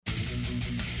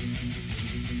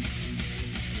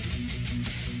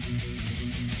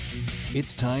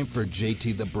It's time for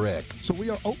JT the Brick. So we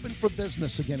are open for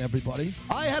business again, everybody.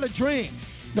 I had a dream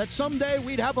that someday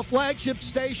we'd have a flagship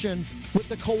station with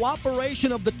the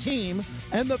cooperation of the team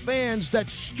and the fans that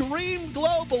stream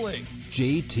globally.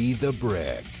 JT the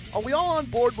Brick. Are we all on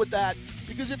board with that?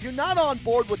 Because if you're not on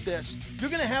board with this, you're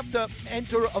going to have to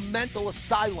enter a mental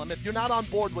asylum. If you're not on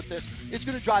board with this, it's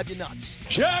going to drive you nuts.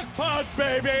 Jackpot,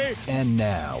 baby! And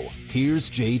now, here's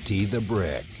JT the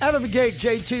Brick. Out of the gate,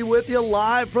 JT with you,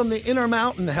 live from the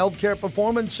Intermountain Healthcare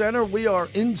Performance Center. We are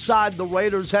inside the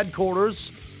Raiders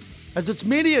headquarters as it's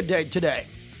media day today.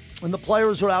 And the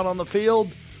players are out on the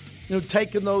field,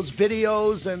 taking those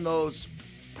videos and those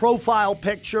profile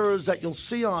pictures that you'll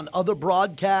see on other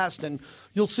broadcasts, and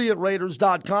you'll see at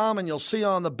Raiders.com, and you'll see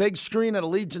on the big screen at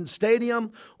Allegiant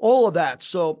Stadium, all of that.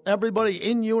 So everybody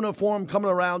in uniform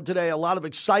coming around today, a lot of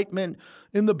excitement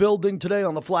in the building today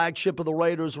on the flagship of the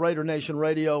Raiders, Raider Nation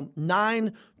Radio,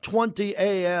 9:20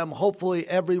 a.m. Hopefully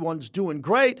everyone's doing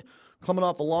great. Coming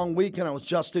off a long weekend, I was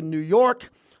just in New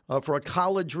York for a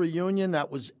college reunion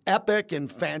that was epic and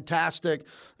fantastic.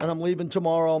 And I'm leaving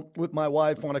tomorrow with my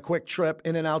wife on a quick trip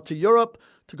in and out to Europe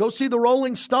to go see the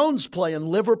Rolling Stones play in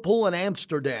Liverpool and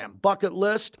Amsterdam. Bucket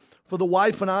list for the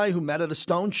wife and I who met at a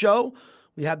Stone show.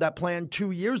 We had that planned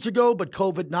 2 years ago, but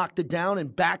COVID knocked it down in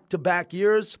back-to-back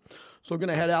years. So we're going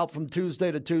to head out from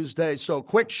Tuesday to Tuesday. So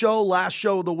quick show, last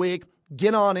show of the week.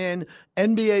 Get on in.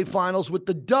 NBA Finals with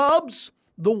the Dubs,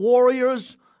 the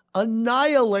Warriors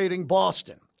annihilating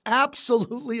Boston.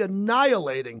 Absolutely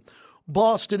annihilating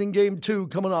Boston in Game 2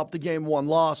 coming off the Game 1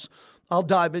 loss. I'll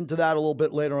dive into that a little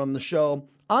bit later on the show.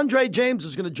 Andre James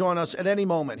is going to join us at any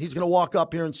moment. He's going to walk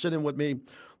up here and sit in with me,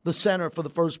 the center, for the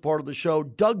first part of the show.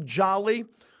 Doug Jolly,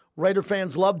 Raider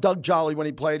fans love Doug Jolly when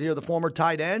he played here, the former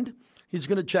tight end. He's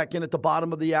going to check in at the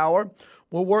bottom of the hour.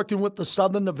 We're working with the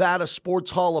Southern Nevada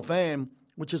Sports Hall of Fame,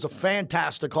 which is a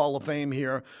fantastic Hall of Fame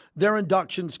here. Their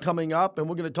induction's coming up, and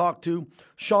we're going to talk to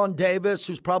Sean Davis,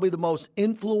 who's probably the most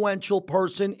influential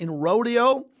person in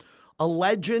rodeo, a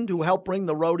legend who helped bring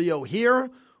the rodeo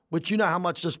here, which you know how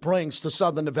much this brings to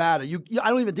Southern Nevada. I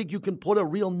don't even think you can put a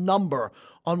real number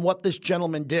on what this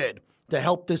gentleman did to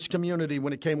help this community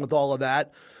when it came with all of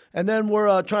that. And then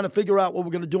we're trying to figure out what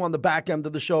we're going to do on the back end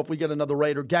of the show if we get another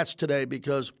Raider guest today,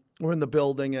 because we're in the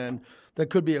building and there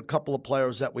could be a couple of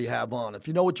players that we have on. If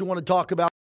you know what you want to talk about,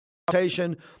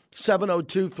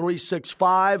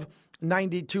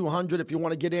 702-365-9200 if you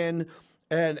want to get in.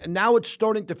 And now it's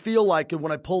starting to feel like it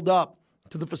when I pulled up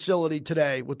to the facility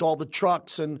today with all the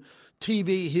trucks and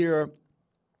TV here.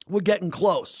 We're getting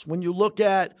close. When you look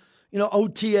at,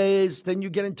 OTAs, then you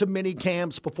get into mini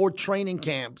camps before training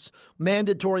camps,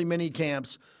 mandatory mini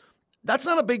camps. That's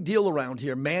not a big deal around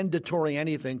here, mandatory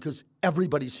anything, because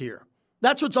everybody's here.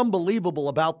 That's what's unbelievable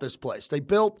about this place. They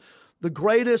built the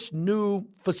greatest new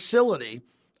facility,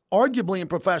 arguably in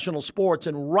professional sports,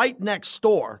 and right next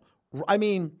door,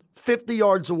 50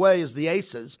 yards away is the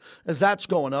Aces, as that's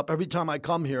going up. Every time I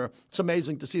come here, it's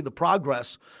amazing to see the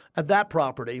progress at that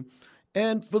property.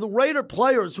 And for the Raider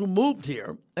players who moved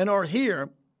here and are here,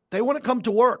 they want to come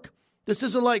to work. This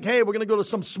isn't like, hey, we're going to go to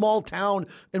some small town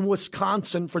in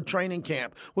Wisconsin for training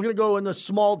camp. We're going to go in a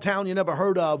small town you never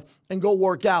heard of and go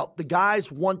work out. The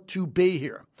guys want to be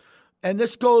here. And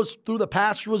this goes through the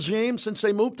past regime since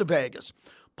they moved to Vegas.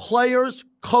 Players,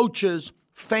 coaches,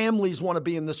 families want to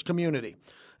be in this community.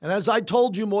 And as I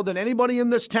told you more than anybody in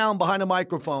this town behind a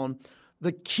microphone,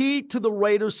 the key to the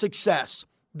Raiders' success,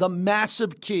 the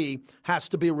massive key, has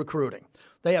to be recruiting.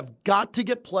 They have got to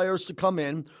get players to come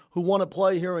in who want to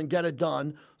play here and get it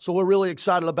done. So we're really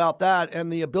excited about that.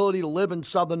 And the ability to live in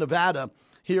Southern Nevada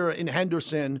here in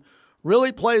Henderson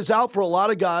really plays out for a lot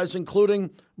of guys,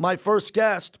 including my first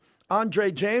guest,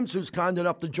 Andre James, who's kind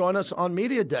enough to join us on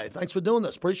Media Day. Thanks for doing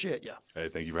this. Appreciate you. Hey,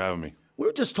 thank you for having me. We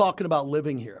were just talking about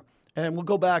living here. And we'll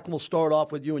go back and we'll start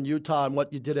off with you in Utah and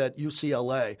what you did at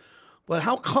UCLA. But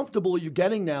how comfortable are you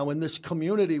getting now in this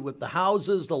community with the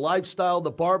houses, the lifestyle,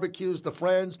 the barbecues, the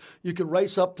friends? You can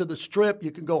race up to the Strip.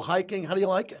 You can go hiking. How do you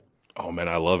like it? Oh, man,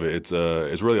 I love it.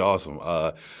 It's really awesome.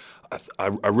 I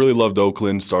really loved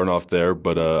Oakland starting off there,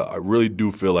 but I really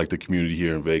do feel like the community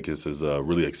here in Vegas has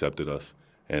really accepted us.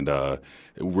 And it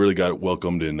really got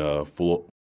welcomed in full.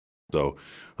 So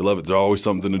I love it. There's always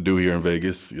something to do here in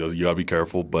Vegas. You got to be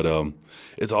careful. But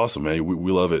it's awesome, man.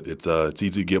 We love it. It's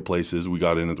easy to get places. We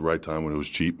got in at the right time when it was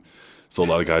cheap. So a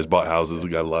lot of guys bought houses. We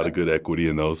got a lot of good equity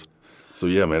in those. So,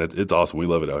 yeah, man, it's awesome. We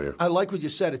love it out here. I like what you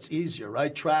said. It's easier,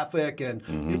 right? Traffic, and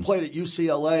you played at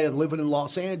UCLA and living in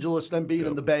Los Angeles, then being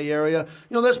in the Bay Area.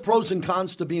 There's pros and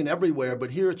cons to being everywhere, but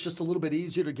here it's just a little bit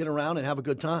easier to get around and have a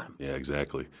good time. Yeah,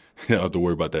 exactly. You don't have to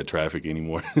worry about that traffic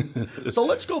anymore. So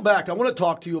let's go back. I want to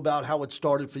talk to you about how it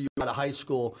started for you out of high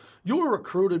school. You were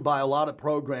recruited by a lot of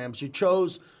programs. You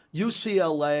chose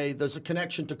UCLA. There's a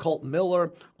connection to Colton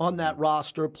Miller on that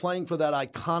roster, playing for that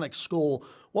iconic school.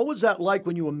 What was that like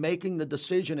when you were making the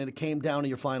decision and it came down to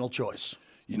your final choice?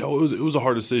 It was a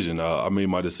hard decision. I made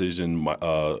my decision.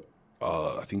 I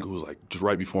think it was like just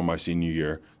right before my senior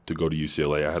year to go to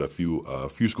UCLA. I had a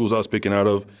few schools I was picking out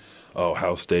of: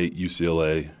 Ohio State,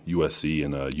 UCLA, USC,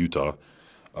 and Utah.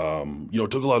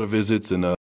 Took a lot of visits, and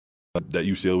that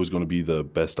UCLA was going to be the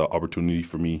best opportunity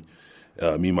for me.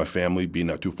 Me and my family being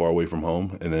not too far away from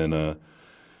home, and then.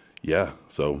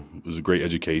 So it was a great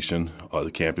education.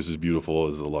 The campus is beautiful,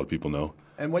 as a lot of people know.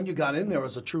 And when you got in there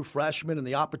as a true freshman and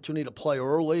the opportunity to play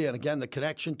early, and again, the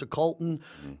connection to Colton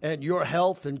and your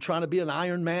health and trying to be an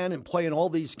Iron Man and playing all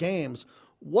these games,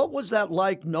 what was that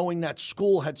like knowing that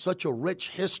school had such a rich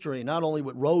history, not only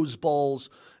with Rose Bowls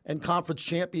and conference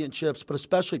championships, but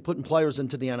especially putting players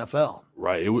into the NFL?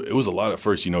 Right. It was a lot at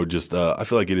first, just I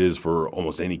feel like it is for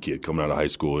almost any kid coming out of high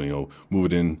school,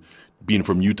 moving in. Being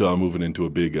from Utah, moving into a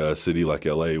big city like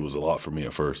LA was a lot for me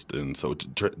at first. And so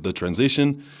the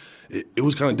transition, it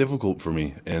was kind of difficult for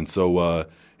me. And so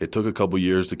it took a couple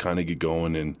years to kind of get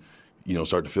going and,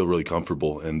 start to feel really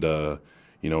comfortable. And, and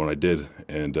I did.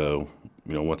 And,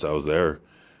 once I was there,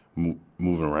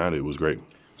 moving around, it was great.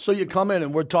 So you come in,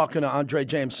 and we're talking to Andre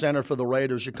James, center for the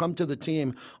Raiders. You come to the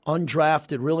team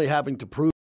undrafted, really having to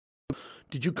prove.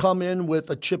 Did you come in with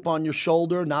a chip on your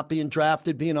shoulder, not being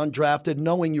drafted, being undrafted,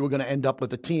 knowing you were going to end up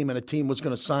with a team and a team was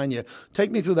going to sign you?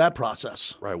 Take me through that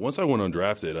process. Right. Once I went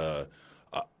undrafted,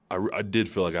 I did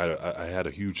feel like I had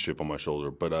a huge chip on my shoulder,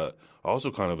 but I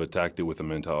also kind of attacked it with a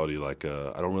mentality like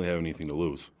I don't really have anything to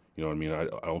lose. You know what I mean?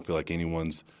 I don't feel like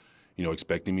anyone's,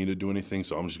 expecting me to do anything,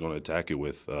 so I'm just going to attack it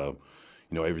with,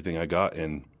 everything I got,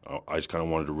 and I just kind of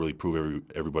wanted to really prove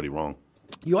everybody wrong.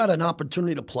 You had an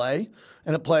opportunity to play,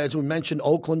 and to play, as we mentioned,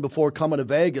 Oakland before coming to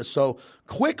Vegas. So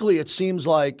quickly it seems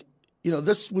like,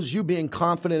 this was you being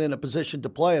confident in a position to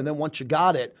play, and then once you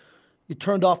got it, you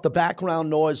turned off the background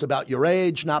noise about your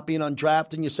age, not being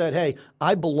undrafted, and you said, hey,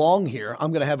 I belong here.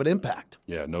 I'm going to have an impact.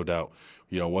 Yeah, no doubt.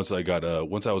 Once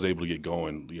I was able to get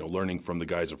going, learning from the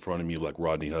guys in front of me like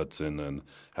Rodney Hudson and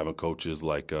having coaches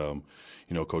like,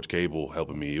 Coach Cable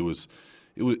helping me, it was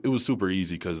super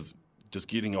easy because just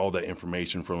getting all that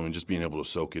information from him and just being able to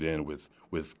soak it in with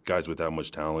guys with that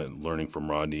much talent and learning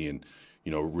from Rodney and,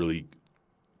 really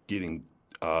getting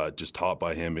just taught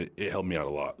by him, it helped me out a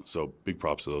lot. So big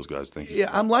props to those guys. Thank you. Yeah,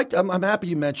 I'm happy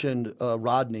you mentioned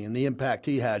Rodney and the impact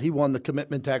he had. He won the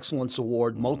Commitment to Excellence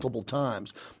Award multiple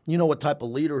times. You know what type of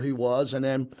leader he was, and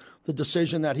then the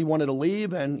decision that he wanted to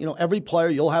leave. And, every player,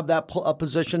 you'll have that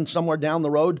position somewhere down the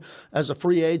road as a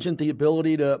free agent, the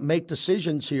ability to make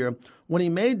decisions here. When he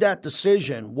made that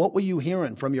decision, what were you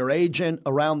hearing from your agent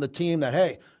around the team that,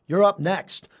 hey, you're up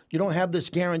next? You don't have this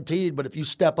guaranteed, but if you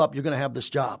step up, you're going to have this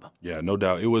job. Yeah, no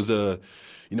doubt. It was it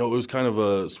was kind of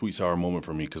a sweet, sour moment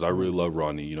for me because I really love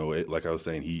Rodney. Like I was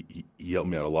saying, he helped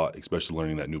me out a lot, especially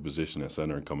learning that new position at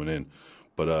center and coming in.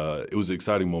 But it was an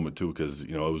exciting moment, too, because,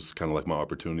 it was kind of like my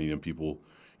opportunity and people,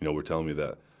 were telling me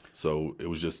that. So it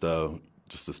was just a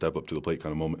step up to the plate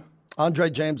kind of moment. Andre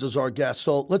James is our guest.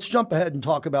 So let's jump ahead and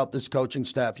talk about this coaching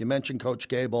staff. You mentioned Coach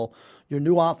Gable, your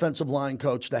new offensive line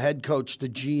coach, the head coach, the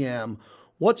GM.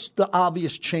 What's the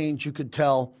obvious change you could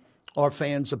tell our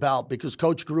fans about? Because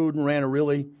Coach Gruden ran a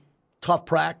really tough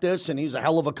practice, and he's a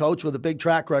hell of a coach with a big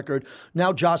track record.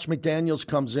 Now Josh McDaniels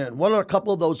comes in. What are a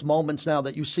couple of those moments now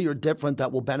that you see are different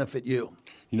that will benefit you?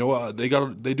 They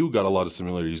do got a lot of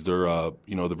similarities. They're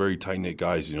they're very tight knit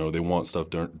guys. They want stuff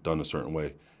done a certain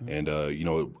way, and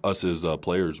us as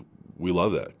players, we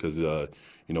love that because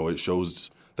it shows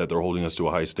that they're holding us to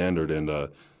a high standard, and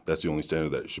that's the only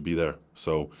standard that should be there.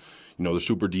 So, they're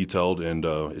super detailed, and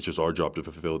it's just our job to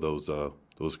fulfill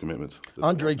those commitments.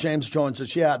 Andre James joins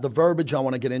us. Yeah, the verbiage I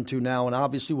want to get into now, and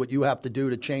obviously what you have to do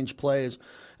to change plays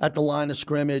at the line of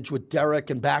scrimmage with Derek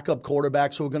and backup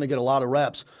quarterbacks who are going to get a lot of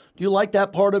reps. Do you like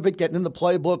that part of it, getting in the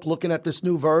playbook, looking at this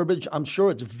new verbiage? I'm sure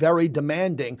it's very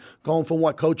demanding going from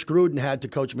what Coach Gruden had to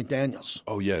Coach McDaniels.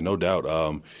 Oh, yeah, no doubt.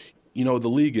 The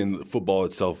league and football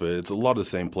itself, it's a lot of the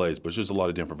same plays, but it's just a lot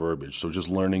of different verbiage. So just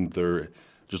learning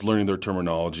just learning their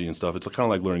terminology and stuff. It's kind of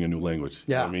like learning a new language.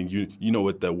 Yeah. I mean, you know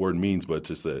what that word means, but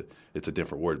it's a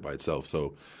different word by itself.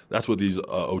 So that's what these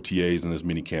OTAs and this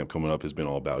mini camp coming up has been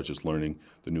all about, just learning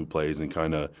the new plays and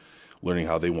kind of learning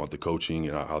how they want the coaching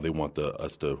and how they want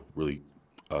us to really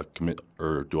commit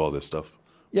or do all this stuff.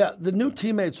 Yeah, the new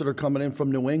teammates that are coming in from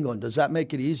New England, does that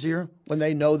make it easier when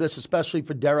they know this, especially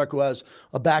for Derek, who has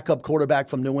a backup quarterback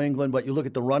from New England, but you look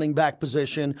at the running back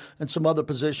position and some other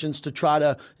positions to try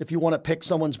to, if you want to pick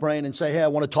someone's brain and say, hey, I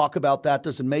want to talk about that,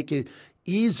 does it make it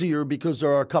easier because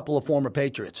there are a couple of former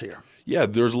Patriots here? Yeah,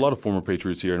 there's a lot of former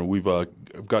Patriots here, and we've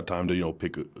got time to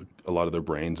pick a lot of their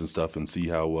brains and stuff and see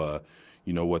how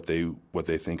what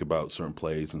they think about certain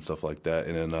plays and stuff like that.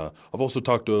 And then I've also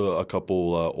talked to a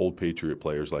couple old Patriot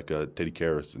players like Teddy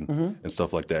Karras and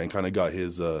stuff like that, and kind of got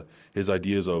his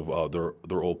ideas of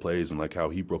their old plays and like how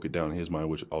he broke it down in his mind,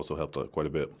 which also helped quite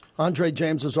a bit. Andre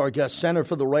James is our guest, center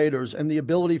for the Raiders, and the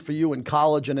ability for you in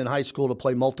college and in high school to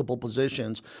play multiple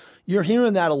positions. You're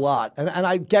hearing that a lot, and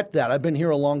I get that. I've been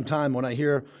here a long time when I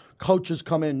hear coaches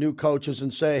come in, new coaches,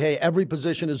 and say, hey, every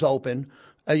position is open.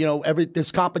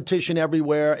 There's competition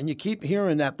everywhere, and you keep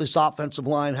hearing that this offensive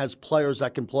line has players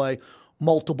that can play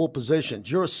multiple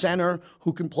positions. You're a center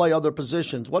who can play other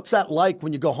positions. What's that like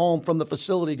when you go home from the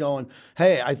facility going,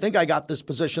 hey, I think I got this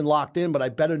position locked in, but I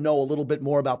better know a little bit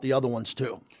more about the other ones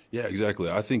too? Yeah, exactly.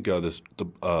 I think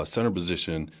the center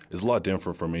position is a lot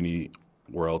different from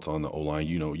anywhere else on the O-line.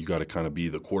 You got to kind of be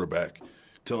the quarterback,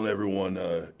 telling everyone,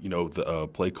 the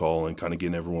play call and kind of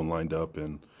getting everyone lined up.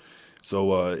 And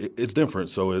so it's different.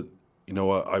 So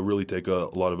I really take a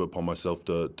lot of it upon myself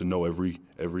to know every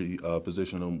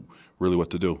position and really what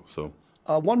to do. So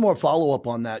one more follow up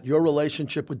on that: your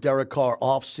relationship with Derek Carr,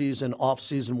 off season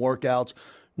workouts.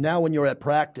 Now, when you're at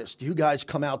practice, do you guys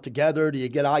come out together? Do you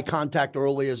get eye contact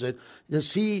early?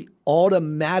 Does he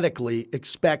automatically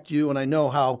expect you? And I know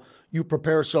how you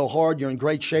prepare so hard. You're in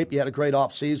great shape. You had a great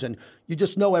offseason. You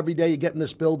just know every day you get in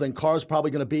this building, Carr's probably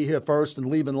going to be here first and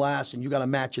leaving last, and you got to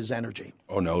match his energy.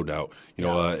 Oh, no doubt.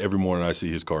 Every morning I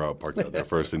see his car parked out there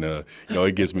first, and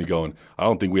it gets me going. I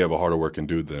don't think we have a harder working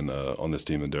dude than on this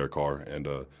team than Derek Carr, and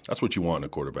that's what you want in a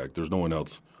quarterback. There's no one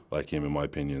else like him, in my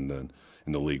opinion, than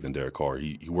in the league than Derek Carr.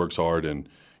 He works hard, and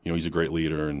he's a great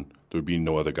leader, and there would be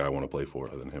no other guy I want to play for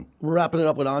other than him. We're wrapping it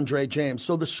up with Andre James.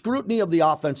 So the scrutiny of the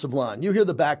offensive line. You hear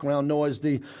the background noise.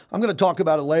 I'm going to talk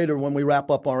about it later when we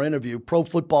wrap up our interview. Pro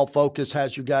Football Focus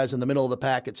has you guys in the middle of the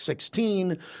pack at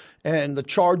 16, and the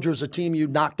Chargers, a team you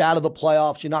knocked out of the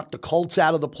playoffs. You knocked the Colts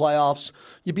out of the playoffs.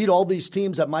 You beat all these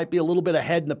teams that might be a little bit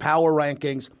ahead in the power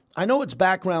rankings. I know it's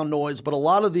background noise, but a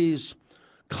lot of these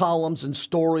columns and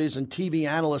stories and TV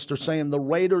analysts are saying the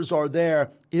Raiders are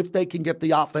there if they can get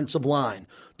the offensive line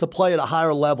to play at a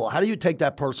higher level. How do you take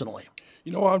that personally?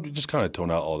 I'm just kind of tone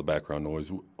out all the background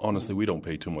noise. Honestly, we don't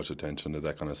pay too much attention to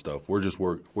that kind of stuff. We're just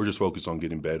focused on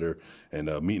getting better and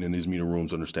meeting in these meeting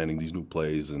rooms, understanding these new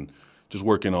plays, and just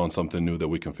working on something new that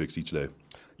we can fix each day.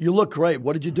 You look great.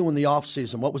 What did you do in the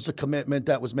offseason? What was the commitment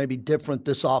that was maybe different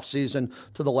this offseason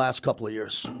to the last couple of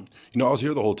years? I was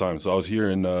here the whole time. So I was here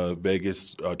in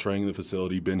Vegas, training the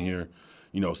facility, been here,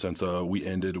 since we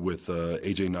ended with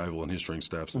A.J. Nivel and his strength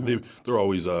staff. So they're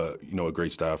always, a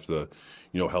great staff to,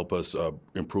 help us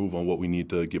improve on what we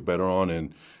need to get better on.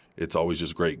 And it's always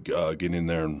just great getting in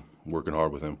there and working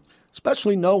hard with him.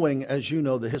 Especially knowing, as you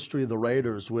know, the history of the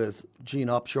Raiders with Gene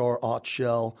Upshaw, Art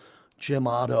Shell, Jim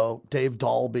Otto, Dave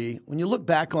Dalby. When you look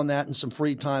back on that in some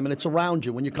free time, and it's around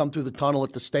you when you come through the tunnel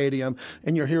at the stadium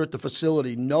and you're here at the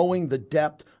facility, knowing the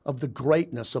depth of the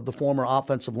greatness of the former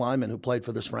offensive lineman who played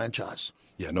for this franchise.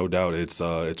 Yeah, no doubt. It's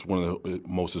one of the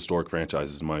most historic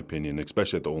franchises, in my opinion,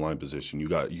 especially at the O-line position. You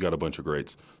got a bunch of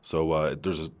greats. So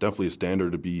there's definitely a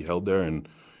standard to be held there, and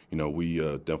we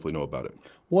definitely know about it.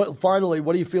 Finally,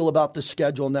 what do you feel about the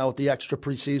schedule now with the extra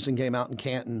preseason game out in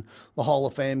Canton, the Hall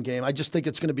of Fame game? I just think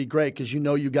it's going to be great because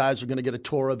you guys are going to get a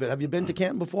tour of it. Have you been to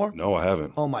Canton before? No, I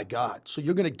haven't. Oh, my God. So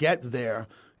you're going to get there,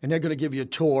 and they're going to give you a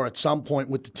tour at some point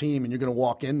with the team, and you're going to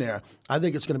walk in there. I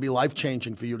think it's going to be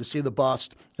life-changing for you to see the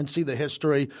bust and see the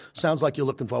history. Sounds like you're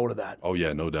looking forward to that. Oh,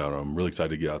 yeah, no doubt. I'm really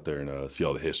excited to get out there and see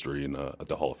all the history at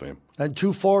the Hall of Fame. And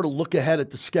too far to look ahead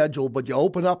at the schedule, but you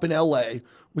open up in L.A.,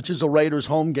 which is a Raiders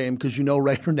home game because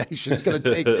Raider Nation is going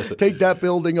to take that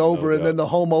building over, and then the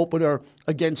home opener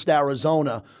against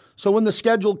Arizona. So when the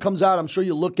schedule comes out, I'm sure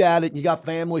you look at it, and you got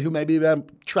family who maybe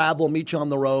travel, meet you on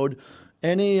the road.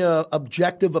 Any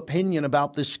objective opinion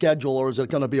about this schedule, or is it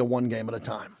going to be a one game at a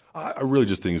time? I really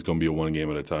just think it's going to be a one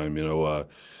game at a time.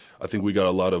 I think we got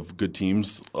a lot of good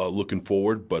teams looking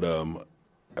forward, but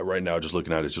right now, just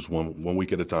looking at it, it's just one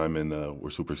week at a time, and we're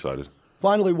super excited.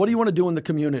 Finally, what do you want to do in the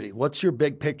community? What's your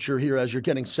big picture here as you're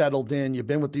getting settled in? You've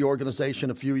been with the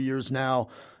organization a few years now,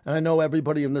 and I know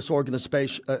everybody in this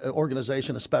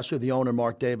organization, especially the owner,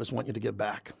 Mark Davis, want you to give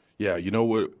back. Yeah, you know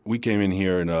what? We came in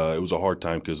here, and it was a hard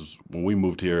time because when we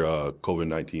moved here,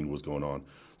 COVID-19 was going on.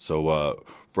 So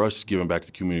for us giving back to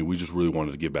the community, we just really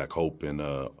wanted to give back hope and,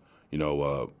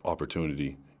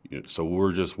 opportunity. So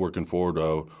we're just working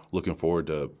forward, looking forward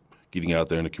to getting out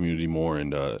there in the community more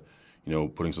and,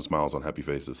 putting some smiles on happy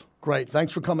faces. Great.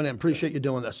 Thanks for coming in. Appreciate you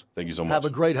doing this. Thank you so much. Have a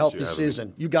great, healthy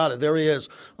season. You got it. There he is,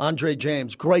 Andre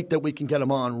James. Great that we can get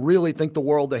him on. Really think the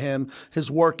world of him, his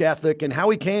work ethic, and how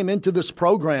he came into this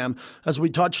program, as we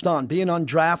touched on, being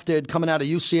undrafted, coming out of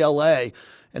UCLA.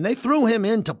 And they threw him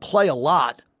in to play a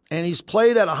lot. And he's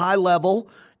played at a high level,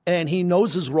 and he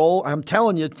knows his role. I'm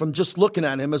telling you, from just looking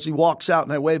at him as he walks out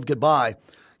and I wave goodbye,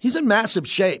 he's in massive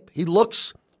shape. He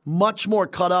looks much more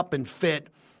cut up and fit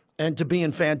and to be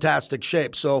in fantastic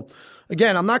shape. So,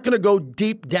 again, I'm not going to go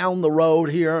deep down the road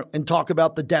here and talk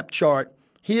about the depth chart.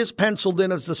 He is penciled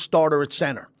in as the starter at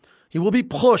center. He will be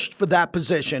pushed for that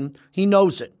position. He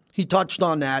knows it. He touched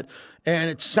on that.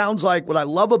 And it sounds like what I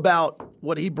love about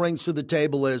what he brings to the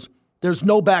table is there's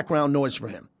no background noise for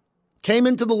him. Came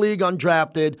into the league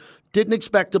undrafted, didn't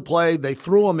expect to play. They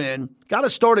threw him in. Got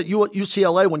to start at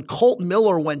UCLA when Colt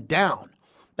Miller went down,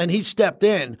 and he stepped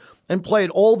in and played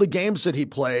all the games that he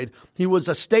played. He was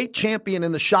a state champion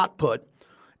in the shot put,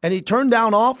 and he turned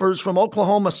down offers from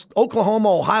Oklahoma,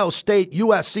 Ohio State,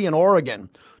 USC, and Oregon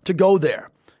to go there.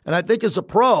 And I think as a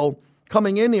pro,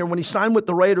 coming in here, when he signed with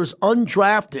the Raiders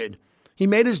undrafted, he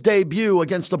made his debut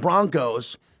against the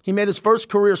Broncos. He made his first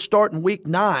career start in Week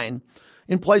 9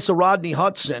 in place of Rodney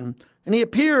Hudson, and he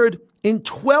appeared in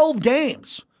 12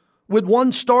 games with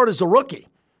one start as a rookie.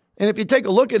 And if you take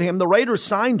a look at him, the Raiders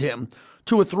signed him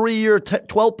to a 3-year,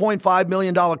 $12.5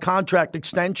 million contract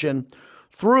extension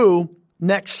through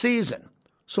next season.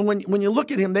 So when you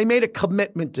look at him, they made a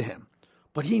commitment to him.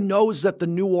 But he knows that the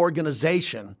new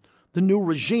organization, the new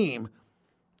regime,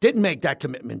 didn't make that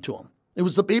commitment to him. It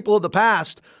was the people of the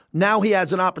past. Now he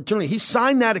has an opportunity. He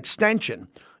signed that extension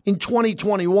in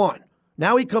 2021.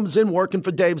 Now he comes in working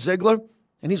for Dave Ziegler,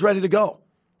 and he's ready to go.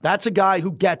 That's a guy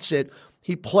who gets it.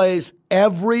 He plays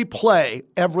every play,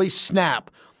 every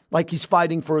snap, like he's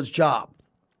fighting for his job.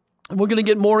 And we're going to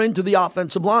get more into the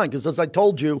offensive line because, as I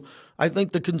told you, I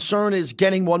think the concern is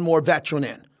getting one more veteran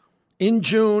in. In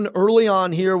June, early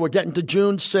on here, we're getting to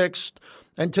June 6th,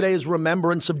 and today is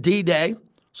Remembrance of D-Day.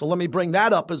 So let me bring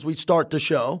that up as we start the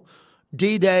show.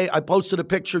 D-Day, I posted a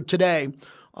picture today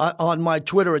on my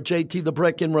Twitter at JT the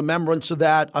Brick in remembrance of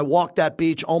that. I walked that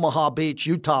beach, Omaha Beach,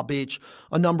 Utah Beach,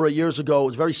 a number of years ago. It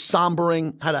was very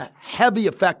sombering, had a heavy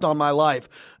effect on my life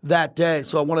that day,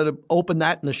 so I wanted to open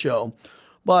that in the show.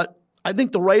 But I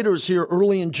think the Raiders here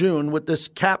early in June with this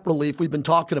cap relief we've been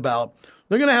talking about,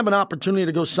 they're going to have an opportunity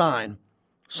to go sign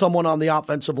someone on the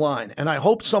offensive line. And I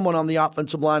hope someone on the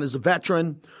offensive line is a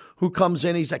veteran who comes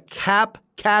in. He's a cap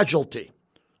casualty.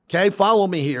 Okay, follow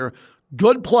me here.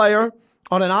 Good player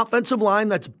on an offensive line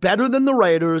that's better than the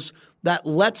Raiders, that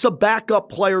lets a backup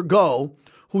player go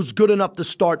who's good enough to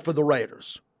start for the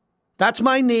Raiders. That's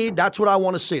my need. That's what I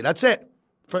want to see. That's it.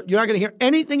 You're not going to hear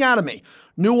anything out of me.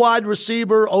 New wide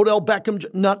receiver, Odell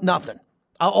Beckham, nothing.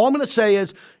 All I'm going to say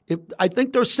is I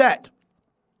think they're set.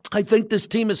 I think this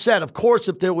team is set. Of course,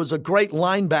 if there was a great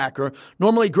linebacker,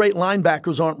 normally great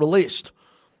linebackers aren't released,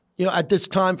 at this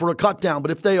time for a cut down.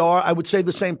 But if they are, I would say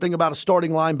the same thing about a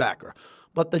starting linebacker.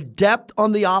 But the depth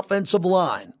on the offensive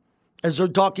line, as they're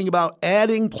talking about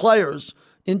adding players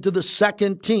into the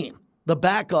second team, the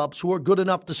backups who are good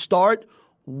enough to start,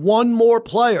 one more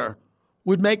player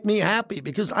would make me happy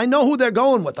because I know who they're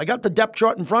going with. I got the depth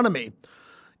chart in front of me.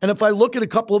 And if I look at a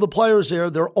couple of the players there,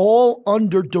 they're all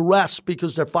under duress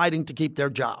because they're fighting to keep their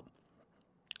job.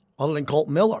 Other than Colt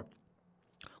Miller.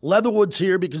 Leatherwood's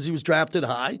here because he was drafted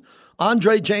high.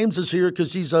 Andre James is here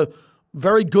because he's a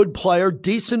very good player,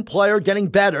 decent player, getting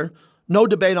better. No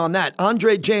debate on that.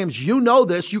 Andre James, you know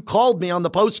this. You called me on the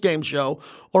postgame show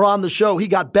or on the show. He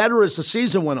got better as the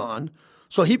season went on,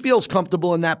 so he feels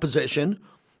comfortable in that position.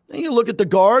 And you look at the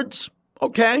guards,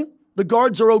 okay. The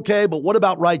guards are okay, but what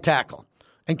about right tackle?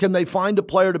 And can they find a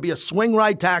player to be a swing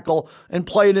right tackle and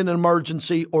play it in an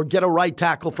emergency or get a right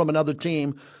tackle from another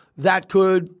team that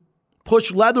could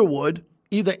push Leatherwood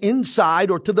either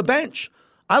inside or to the bench?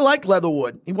 I like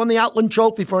Leatherwood. He won the Outland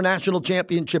Trophy for a national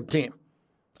championship team.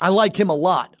 I like him a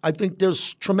lot. I think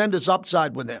there's tremendous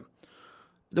upside with him.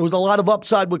 There was a lot of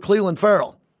upside with Cleveland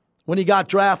Farrell when he got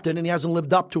drafted, and he hasn't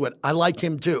lived up to it. I like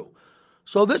him too.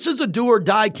 So this is a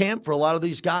do-or-die camp for a lot of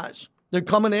these guys. They're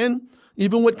coming in,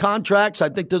 even with contracts. I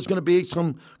think there's going to be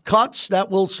some cuts that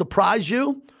will surprise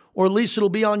you, or at least it'll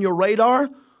be on your radar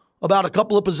about a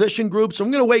couple of position groups.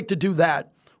 I'm going to wait to do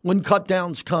that when cut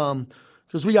downs come,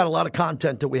 because we got a lot of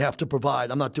content that we have to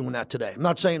provide. I'm not doing that today. I'm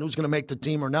not saying who's going to make the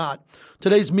team or not.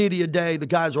 Today's media day. The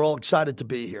guys are all excited to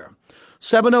be here.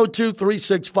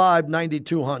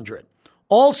 702-365-9200.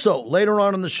 Also, later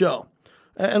on in the show,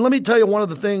 and let me tell you one of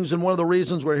the things and one of the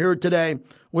reasons we're here today,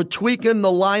 we're tweaking the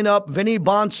lineup. Vinny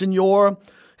Bonsignore,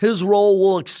 his role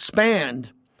will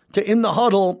expand to In the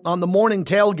Huddle on the morning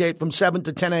tailgate from 7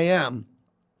 to 10 a.m.,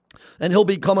 and he'll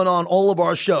be coming on all of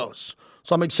our shows.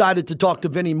 So I'm excited to talk to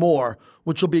Vinny more,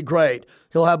 which will be great.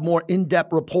 He'll have more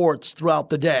in-depth reports throughout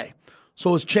the day.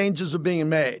 So his changes are being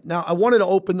made. Now, I wanted to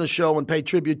open the show and pay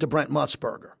tribute to Brent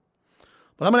Musburger,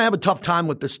 but I'm going to have a tough time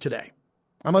with this today.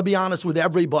 I'm going to be honest with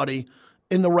everybody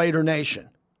in the Raider Nation,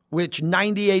 which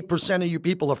 98% of you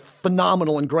people are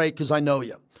phenomenal and great because I know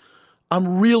you.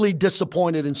 I'm really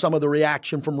disappointed in some of the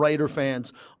reaction from Raider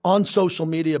fans on social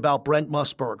media about Brent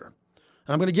Musburger.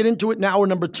 And I'm going to get into it in hour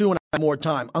number 2 and I have more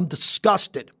time. I'm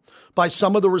disgusted by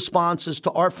some of the responses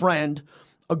to our friend,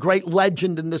 a great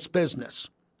legend in this business.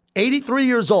 83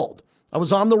 years old. I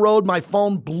was on the road. My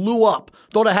phone blew up.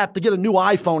 Thought I had to get a new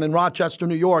iPhone in Rochester,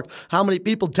 New York. How many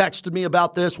people texted me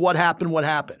about this? What happened? What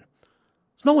happened?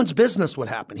 It's no one's business what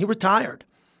happened. He retired.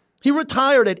 He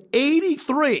retired at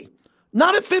 83,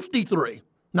 not at 53,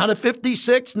 not at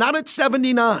 56, not at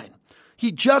 79.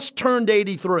 He just turned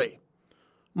 83.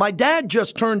 My dad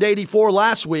just turned 84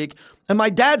 last week, and my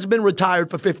dad's been retired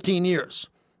for 15 years.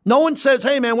 No one says,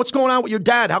 hey, man, what's going on with your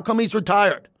dad? How come he's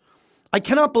retired? I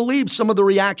cannot believe some of the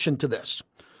reaction to this.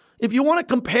 If you want to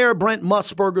compare Brent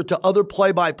Musburger to other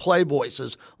play-by-play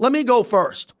voices, let me go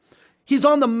first. He's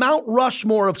on the Mount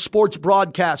Rushmore of sports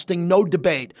broadcasting, no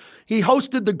debate. He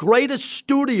hosted the greatest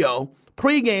studio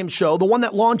pregame show, the one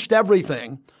that launched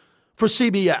everything, for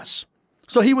CBS.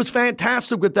 So he was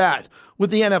fantastic with that, with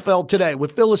the NFL Today,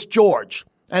 with Phyllis George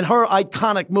and her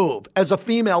iconic move as a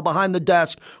female behind the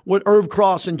desk with Irv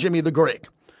Cross and Jimmy the Greek.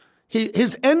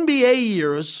 His NBA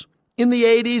years in the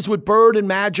 80s with Bird and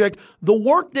Magic, the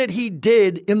work that he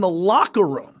did in the locker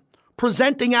room,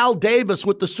 presenting Al Davis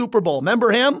with the Super Bowl.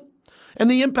 Remember him? And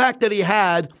the impact that he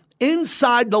had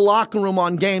inside the locker room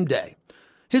on game day.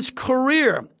 His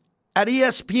career at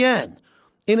ESPN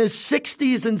in his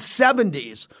 60s and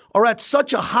 70s are at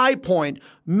such a high point,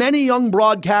 many young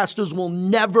broadcasters will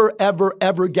never, ever,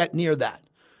 ever get near that.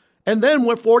 And then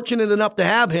we're fortunate enough to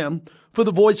have him for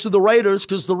the voice of the Raiders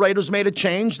because the Raiders made a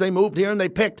change. They moved here and they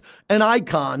picked an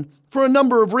icon for a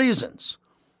number of reasons.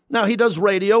 Now, he does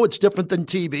radio. It's different than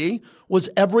TV. Was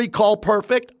every call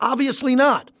perfect? Obviously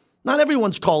not. Not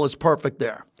everyone's call is perfect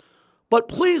there. But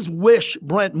please wish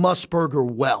Brent Musburger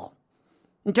well.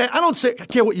 Okay? I don't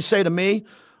care what you say to me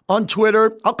on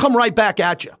Twitter. I'll come right back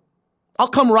at you. I'll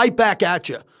come right back at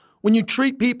you when you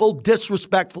treat people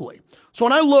disrespectfully. So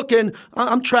when I look in,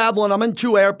 I'm traveling, I'm in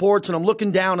 2 airports, and I'm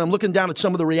looking down at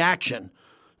some of the reaction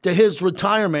to his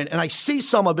retirement, and I see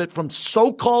some of it from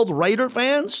so-called Raider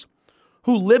fans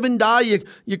who live and die.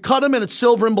 You cut them and it's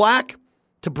silver and black.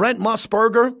 To Brent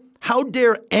Musburger, how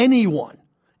dare anyone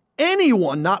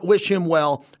not wish him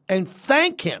well and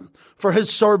thank him for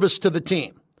his service to the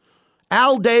team.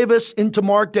 Al Davis into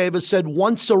Mark Davis said,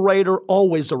 once a Raider,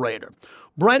 always a Raider.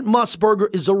 Brent Musburger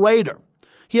is a Raider.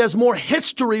 He has more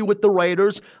history with the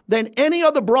Raiders than any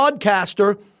other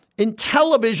broadcaster in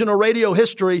television or radio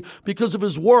history because of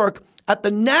his work at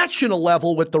the national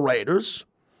level with the Raiders.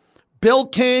 Bill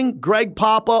King, Greg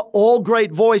Papa, all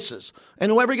great voices.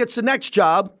 And whoever gets the next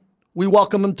job, we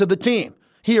welcome him to the team,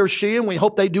 he or she, and we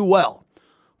hope they do well.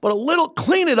 But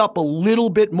clean it up a little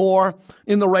bit more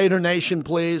in the Raider Nation,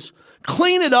 please.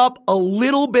 Clean it up a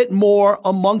little bit more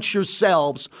amongst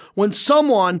yourselves when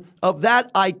someone of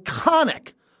that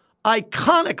iconic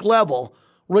level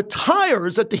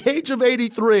retires at the age of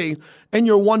 83 and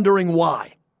you're wondering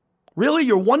why. Really?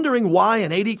 You're wondering why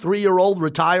an 83-year-old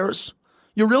retires?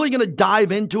 You're really going to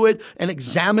dive into it and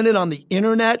examine it on the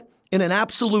internet, in an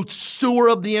absolute sewer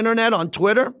of the internet on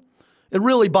Twitter? It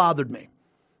really bothered me.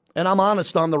 And I'm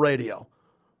honest on the radio.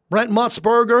 Brent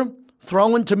Musburger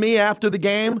throwing to me after the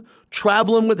game,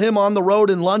 traveling with him on the road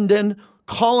in London,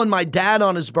 calling my dad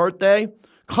on his birthday,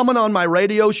 coming on my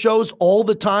radio shows all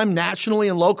the time, nationally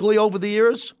and locally over the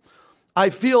years. I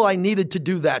feel I needed to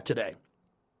do that today.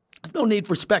 There's no need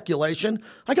for speculation.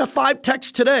 I got 5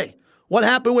 texts today. What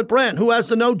happened with Brent? Who has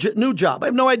the new job? I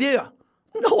have no idea.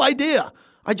 No idea.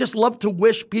 I just love to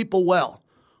wish people well.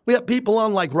 We have people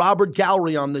on like Robert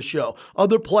Gallery on this show,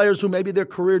 other players who maybe their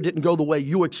career didn't go the way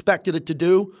you expected it to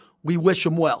do. We wish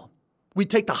them well. We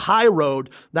take the high road.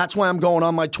 That's why I'm going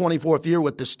on my 24th year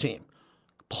with this team.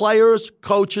 Players,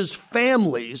 coaches,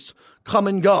 families come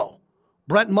and go.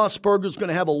 Brent Musburger's going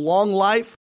to have a long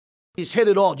life. He's hit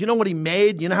it all. Do you know what he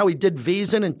made? You know how he did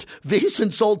VSiN, and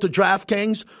VSiN sold to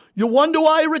DraftKings? You wonder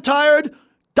why he retired?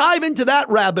 Dive into that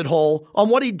rabbit hole on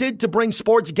what he did to bring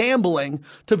sports gambling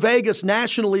to Vegas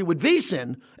nationally with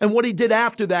VSiN and what he did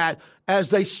after that as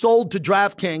they sold to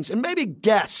DraftKings, and maybe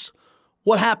guess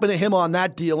what happened to him on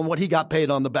that deal and what he got paid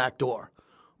on the back door.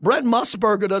 Brent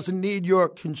Musburger doesn't need your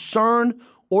concern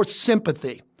or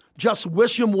sympathy. Just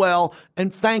wish him well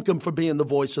and thank him for being the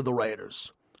voice of the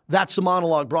Raiders. That's the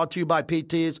monologue brought to you by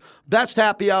PT's best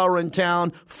happy hour in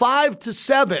town, 5 to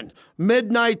 7,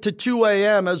 midnight to 2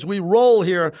 a.m. as we roll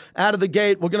here out of the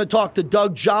gate. We're going to talk to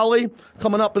Doug Jolly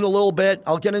coming up in a little bit.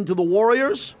 I'll get into the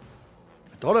Warriors.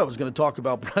 I thought I was going to talk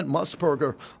about Brent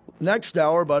Musburger next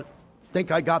hour, but I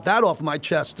think I got that off my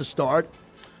chest to start.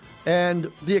 And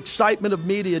the excitement of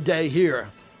Media Day here.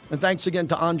 And thanks again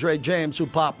to Andre James who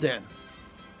popped in.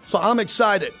 So I'm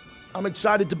excited. I'm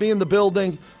excited to be in the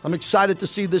building. I'm excited to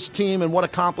see this team and what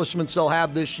accomplishments they'll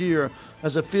have this year,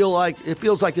 as it feels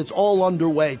like it's all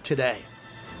underway today.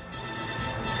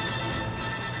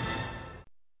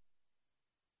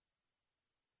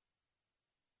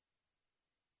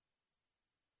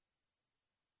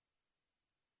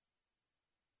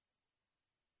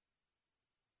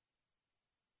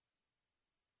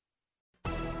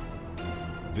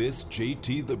 This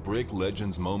JT the Brick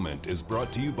Legends moment is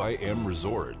brought to you by M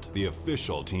Resort, the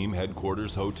official team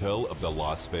headquarters hotel of the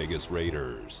Las Vegas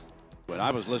Raiders. When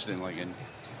I was listening, Lincoln,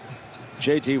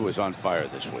 JT was on fire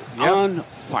this week. Yep. On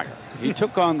fire. He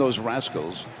took on those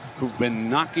rascals who've been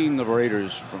knocking the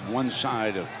Raiders from one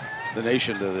side of the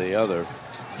nation to the other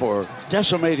for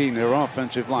decimating their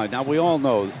offensive line. Now, we all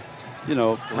know,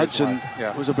 Hudson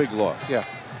was a big loss. Yeah.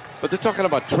 But they're talking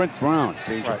about Trent Brown,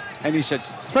 PJ. Right. And he said,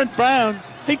 Trent Brown,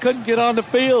 he couldn't get on the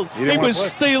field. He was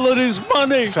stealing his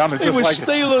money. Sounded he just was like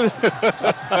stealing.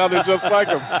 Sounded just like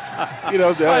him.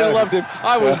 I loved him.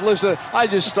 I was listening. I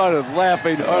just started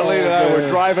laughing. Arlene and I were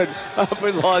driving up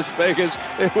in Las Vegas.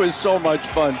 It was so much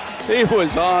fun. He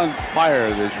was on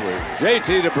fire this week.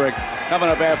 JT the Brick coming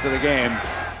up after the game.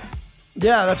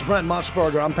 Yeah, that's Brent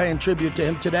Musburger. I'm paying tribute to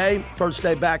him today. First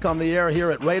day back on the air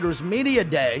here at Raiders Media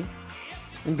Day.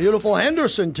 In beautiful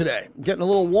Henderson today. Getting a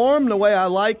little warm the way I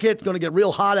like it. Going to get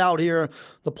real hot out here.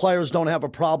 The players don't have a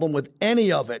problem with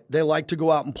any of it. They like to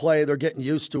go out and play. They're getting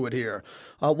used to it here.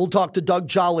 We'll talk to Doug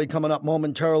Jolly coming up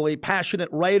momentarily. Passionate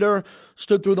Raider.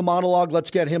 Stood through the monologue. Let's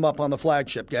get him up on the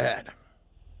flagship. Go ahead.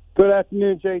 Good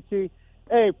afternoon, JT.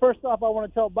 Hey, first off, I want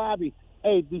to tell Bobby,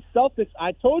 hey, the Celtics,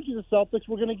 I told you the Celtics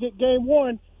were going to get game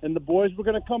one, and the boys were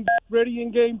going to come back ready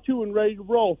in game two and ready to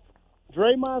roll.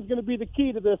 Draymond's going to be the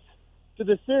key to this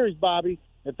series, Bobby.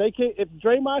 If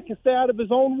Draymond can stay out of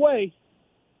his own way,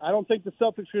 I don't think the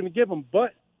Celtics are going to give him.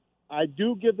 But I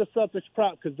do give the Celtics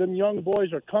props because them young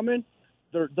boys are coming.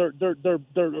 They're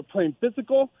playing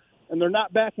physical and they're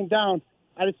not backing down.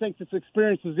 I just think this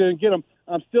experience is going to get them.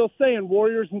 I'm still saying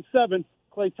Warriors in 7.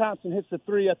 Klay Thompson hits the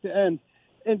 3 at the end.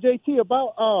 And JT,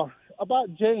 about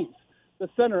James, the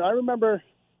center. I remember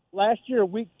last year,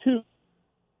 week 2.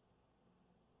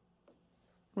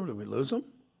 Oh, did we lose him?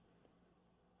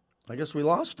 I guess we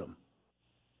lost him.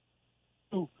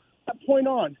 From that point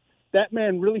on, that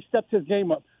man really stepped his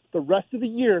game up the rest of the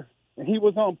year, and he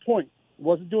was on point. He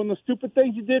wasn't doing the stupid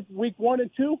things he did week 1 and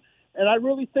 2, and I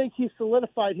really think he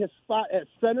solidified his spot at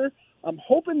center. I'm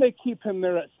hoping they keep him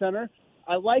there at center.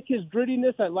 I like his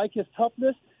grittiness. I like his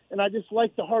toughness, and I just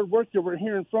like the hard work that we're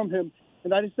hearing from him.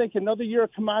 And I just think another year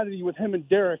of commodity with him and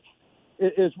Derek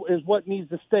is what needs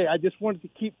to stay. I just wanted to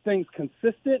keep things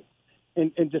consistent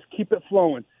and just keep it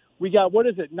flowing. We got,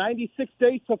 96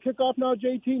 days till kickoff now,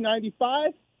 JT,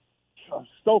 95? I'm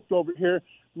stoked over here.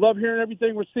 Love hearing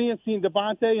everything we're seeing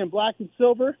Devontae in black and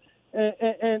silver.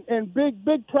 And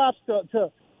big props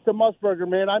to Musburger,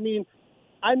 man. I mean,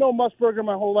 I know Musburger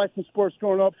my whole life in sports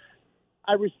growing up.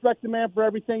 I respect the man for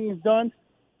everything he's done.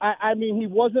 I mean, he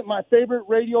wasn't my favorite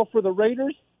radio for the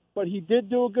Raiders, but he did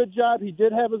do a good job. He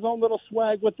did have his own little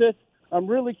swag with this. I'm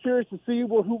really curious to see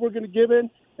who we're going to give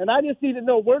in. And I just need to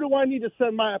know, where do I need to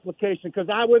send my application? Because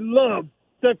I would love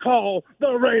to call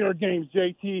the Raider games,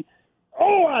 JT.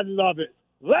 Oh, I love it.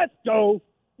 Let's go,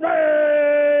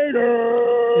 Raiders!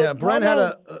 Yeah,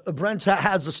 Brent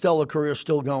has a stellar career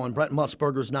still going. Brent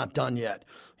Musburger's not done yet.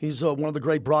 He's one of the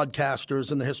great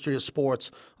broadcasters in the history of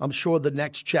sports. I'm sure the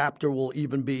next chapter will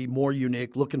even be more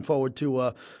unique. Looking forward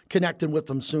to connecting with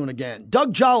them soon again.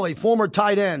 Doug Jolly, former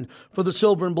tight end for the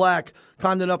Silver and Black,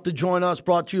 kind enough to join us,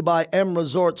 brought to you by M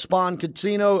Resort Spa and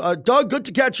Casino. Doug, good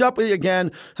to catch up with you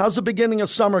again. How's the beginning of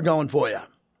summer going for you?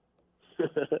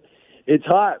 It's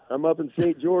hot. I'm up in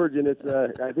St. George, and it's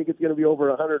I think it's going to be over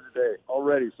 100 today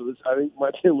already. So this, I think,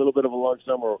 might be a little bit of a long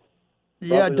summer.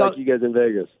 Yeah, Doug, like you guys in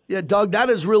Vegas. Yeah, Doug, that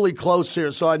is really close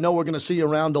here, so I know we're going to see you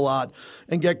around a lot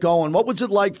and get going. What was it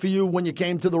like for you when you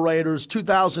came to the Raiders,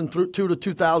 2002 to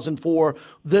 2004,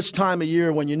 this time of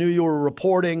year when you knew you were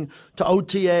reporting to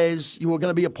OTAs, you were going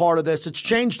to be a part of this? It's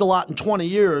changed a lot in 20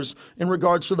 years in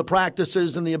regards to the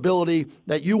practices and the ability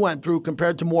that you went through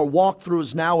compared to more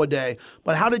walkthroughs nowadays.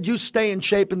 But how did you stay in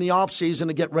shape in the offseason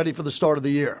to get ready for the start of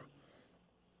the year?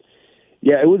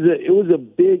 Yeah, it was a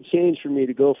big change for me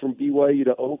to go from BYU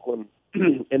to Oakland,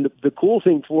 and the cool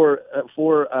thing for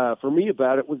me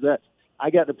about it was that I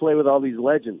got to play with all these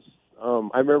legends.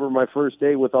 I remember my first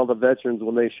day with all the veterans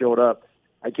when they showed up.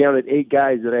 I counted 8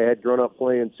 guys that I had grown up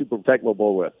playing Super Tecmo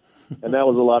Bowl with, and that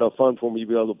was a lot of fun for me to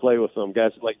be able to play with them.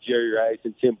 Guys like Jerry Rice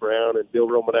and Tim Brown and Bill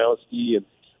Romanowski and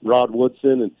Rod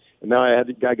Woodson, and now I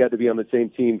got to be on the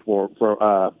same team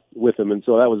with them, and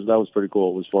so that was pretty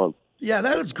cool. It was fun. Yeah,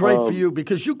 that is great for you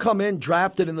because you come in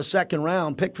drafted in the second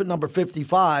round, picked for number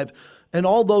 55, and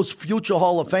all those future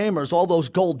Hall of Famers, all those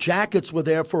gold jackets were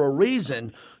there for a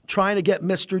reason, trying to get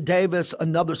Mr. Davis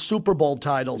another Super Bowl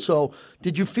title. So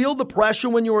did you feel the pressure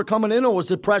when you were coming in, or was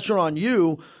the pressure on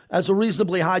you as a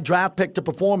reasonably high draft pick to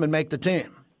perform and make the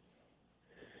team?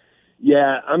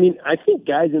 Yeah, I mean, I think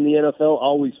guys in the NFL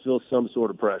always feel some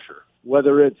sort of pressure.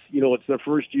 Whether it's, it's their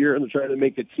first year and they're trying to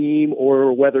make the team,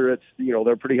 or whether it's,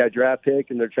 they're a pretty high draft pick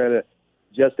and they're trying to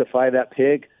justify that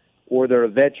pick, or they're a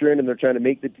veteran and they're trying to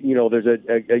make there's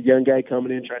a young guy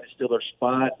coming in trying to steal their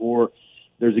spot, or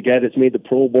there's a guy that's made the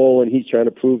Pro Bowl and he's trying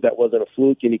to prove that wasn't a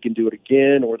fluke and he can do it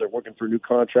again, or they're working for a new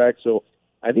contract. So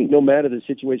I think no matter the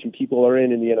situation people are in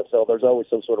the NFL, there's always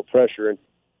some sort of pressure.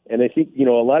 And I think, a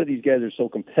lot of these guys are so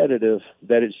competitive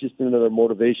that it's just another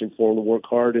motivation for them to work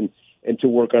hard and to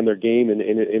work on their game and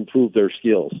improve their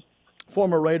skills.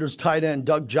 Former Raiders tight end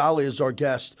Doug Jolly is our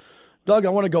guest. Doug, I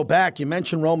want to go back. You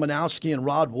mentioned Romanowski and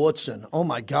Rod Woodson. Oh,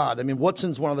 my God. I mean,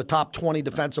 Woodson's one of the top 20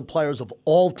 defensive players of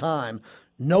all time.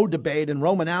 No debate. And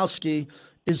Romanowski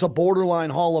is a borderline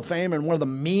Hall of Famer and one of the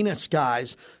meanest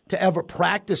guys to ever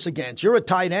practice against. You're a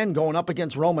tight end going up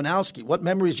against Romanowski. What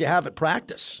memories do you have at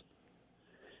practice?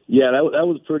 Yeah, that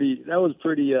was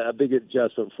pretty a big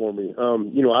adjustment for me.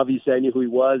 Obviously I knew who he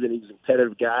was, and he was a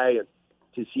competitive guy, and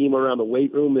to see him around the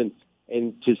weight room and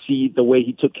to see the way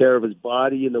he took care of his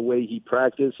body and the way he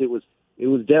practiced, it was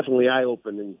definitely eye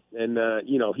opening. And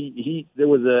there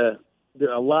was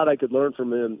a lot I could learn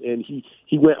from him, and he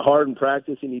went hard in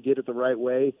practice and he did it the right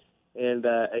way. And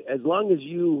as long as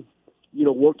you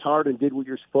worked hard and did what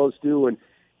you're supposed to,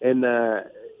 and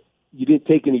you didn't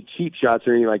take any cheap shots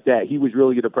or anything like that, he was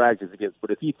really good to practice against. But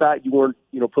if he thought you weren't,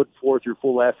 putting forth your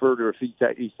full effort, or if he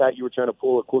thought you were trying to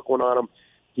pull a quick one on him,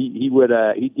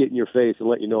 he'd get in your face and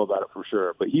let you know about it for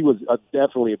sure. But he was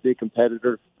definitely a big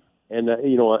competitor and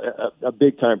a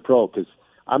big time pro, because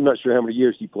I'm not sure how many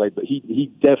years he played, but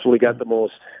he definitely got the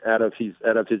most out of his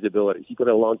abilities. He put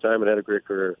in a long time and had a great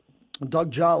career. Doug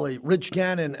Jolly, Rich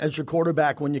Gannon as your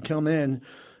quarterback when you come in.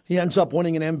 He ends up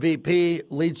winning an MVP,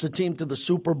 leads the team to the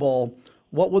Super Bowl.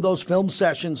 What were those film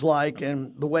sessions like,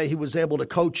 and the way he was able to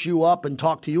coach you up and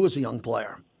talk to you as a young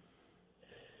player?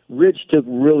 Rich took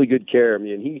really good care of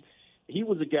me, and he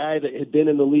was a guy that had been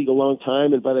in the league a long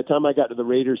time, and by the time I got to the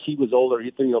Raiders, he was older.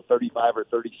 He'd been 35 or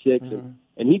 36,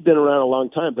 and he'd been around a long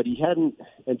time, but he hadn't,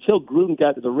 until Gruden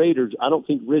got to the Raiders, I don't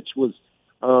think Rich was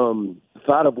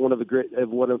thought of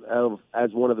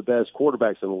as one of the best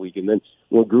quarterbacks in the league. And then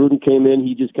when Gruden came in,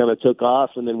 he just kind of took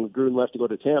off. And then when Gruden left to go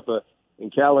to Tampa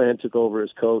and Callahan took over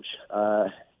as coach,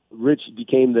 Rich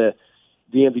became the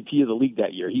MVP of the league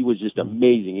that year. He was just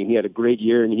amazing, and he had a great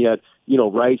year. And he had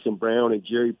Rice and Brown and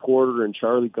Jerry Porter and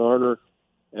Charlie Garner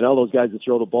and all those guys to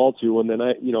throw the ball to. And then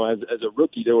as a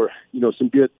rookie, there were some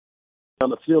good on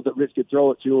the field that Rich could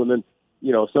throw it to, and then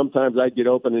sometimes I'd get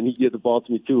open and he'd give the ball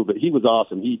to me too. But he was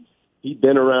awesome. He'd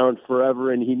been around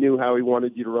forever, and he knew how he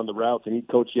wanted you to run the routes, and he'd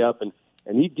coach you up, and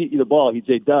he'd get you the ball. He'd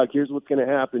say, Doug, here's what's going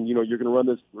to happen. You're going to run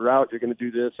this route, you're going to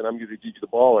do this, and I'm going to give you the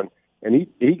ball. And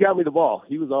he got me the ball.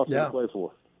 He was awesome to play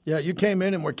for. Yeah, you came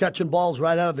in and we're catching balls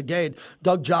right out of the gate.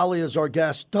 Doug Jolly is our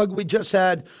guest. Doug, we just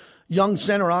had young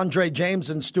center Andre James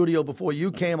in studio before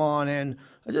you came on, and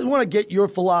I just want to get your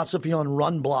philosophy on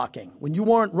run blocking. When you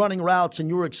weren't running routes and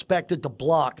you were expected to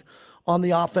block on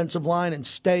the offensive line and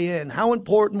stay in, how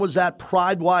important was that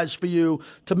pride-wise for you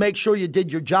to make sure you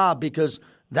did your job? Because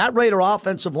that Raider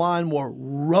offensive line were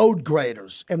road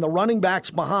graders, and the running backs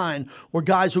behind were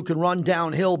guys who can run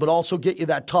downhill but also get you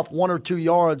that tough 1 or 2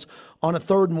 yards on a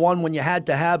 3rd and 1 when you had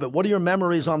to have it. What are your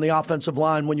memories on the offensive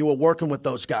line when you were working with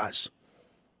those guys?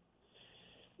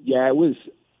 Yeah, it was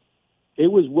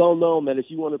well known that if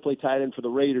you wanted to play tight end for the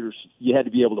Raiders, you had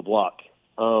to be able to block.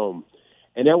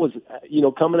 And that was,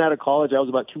 coming out of college, I was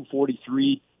about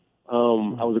 243. I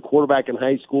was a quarterback in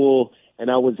high school,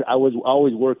 and I was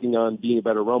always working on being a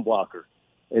better run blocker.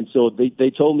 And so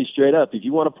they told me straight up, if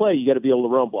you want to play, you got to be able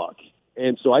to run block.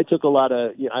 And so I took a lot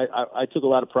of, I took a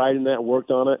lot of pride in that and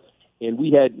worked on it. And we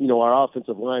had, our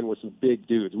offensive line was some big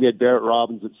dudes. We had Barrett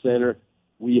Robbins at center.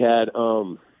 We had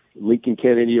Lincoln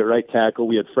Kennedy at right tackle.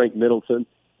 We had Frank Middleton.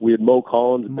 We had Mo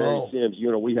Collins and Barry Sims.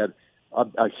 We had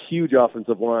a huge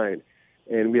offensive line.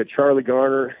 And we had Charlie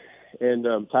Garner and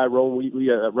Tyrone. We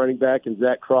had a running back, and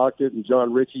Zach Crockett and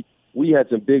John Ritchie. We had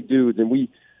some big dudes, and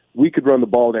we could run the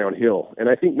ball downhill. And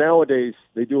I think nowadays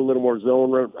they do a little more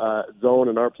zone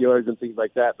and RPOs and things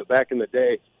like that. But back in the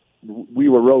day, we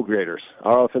were road graders.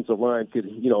 Our offensive line could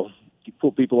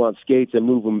put people on skates and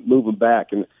move them back.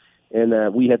 And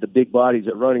we had the big bodies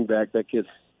at running back that could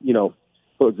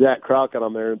put Zach Crockett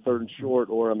on there in 3rd and short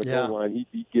or on the goal line.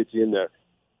 He'd get you in there.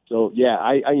 So, yeah,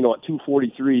 I at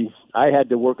 243, I had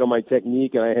to work on my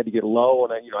technique, and I had to get low,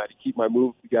 and I had to keep my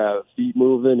feet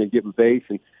moving and get my base,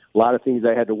 and a lot of things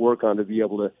I had to work on to be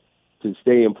able to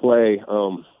stay and play,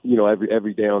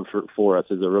 every down for us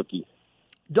as a rookie.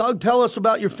 Doug, tell us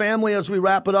about your family as we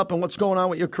wrap it up and what's going on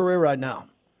with your career right now.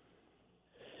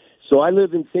 So I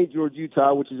live in St. George,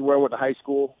 Utah, which is where I went to high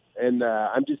school, and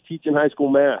I'm just teaching high school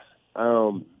math.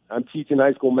 I'm teaching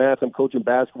high school math. I'm coaching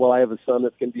basketball. I have a son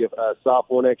that's going to be a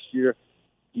sophomore next year.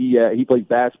 He plays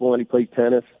basketball and he plays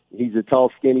tennis. He's a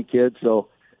tall, skinny kid, so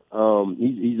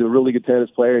he's a really good tennis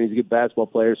player and he's a good basketball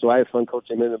player. So I have fun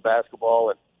coaching him in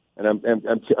basketball, and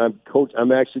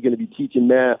I'm actually going to be teaching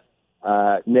math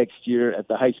next year at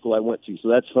the high school I went to. So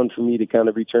that's fun for me to kind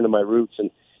of return to my roots,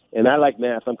 and I like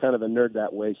math. I'm kind of a nerd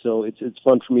that way, so it's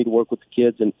fun for me to work with the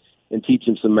kids and teach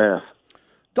them some math.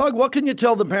 Doug, what can you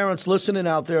tell the parents listening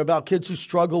out there about kids who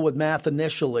struggle with math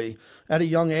initially at a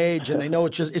young age, and they know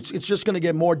it's just going to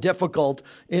get more difficult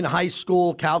in high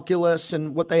school, calculus,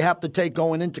 and what they have to take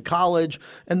going into college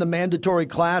and the mandatory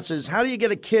classes? How do you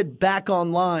get a kid back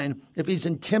online if he's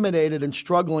intimidated and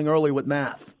struggling early with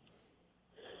math?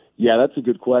 Yeah, that's a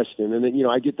good question, and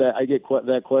I get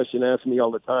that question asked me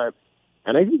all the time,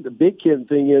 and I think the big kid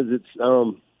thing is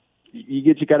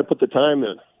you got to put the time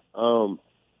in.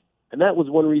 And that was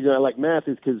one reason I like math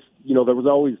is because, there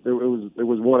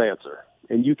was one answer.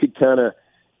 And you could kind of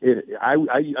I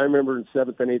remember in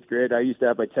 7th and 8th grade, I used to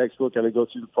have my textbook and I'd go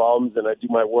through the problems and I'd do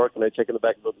my work and I'd check in the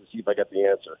back of the book to see if I got the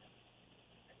answer.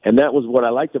 And that was what I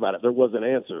liked about it. There was an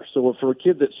answer. So for a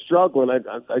kid that's struggling,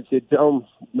 I'd say tell them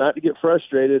not to get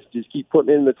frustrated. Just keep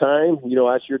putting in the time.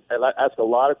 Ask a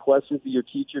lot of questions to your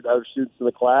teacher, to other students in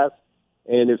the class.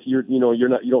 And if you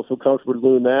don't feel comfortable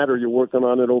doing that, or you're working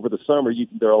on it over the summer,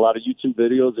 there are a lot of YouTube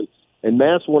videos, and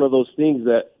math's one of those things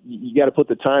that you got to put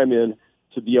the time in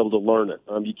to be able to learn it.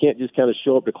 You can't just kind of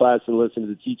show up to class and listen to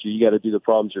the teacher. You got to do the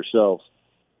problems yourselves,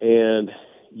 and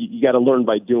you got to learn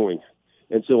by doing.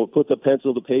 And so put the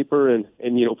pencil to paper and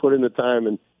put in the time,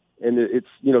 and it's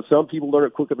some people learn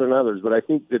it quicker than others, but I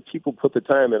think that people put the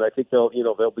time in, I think they'll be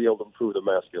able to improve their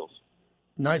math skills.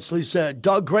 Nicely said.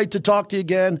 Doug, great to talk to you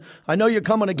again. I know you're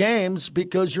coming to games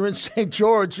because you're in St.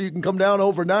 George, so you can come down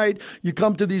overnight. You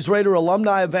come to these Raider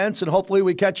alumni events, and hopefully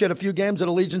we catch you at a few games at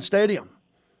Allegiant Stadium.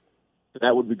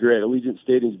 That would be great. Allegiant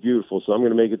Stadium is beautiful, so I'm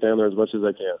going to make it down there as much as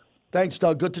I can. Thanks,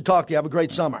 Doug. Good to talk to you. Have a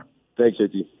great summer. Thanks,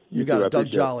 JT. You got it, Doug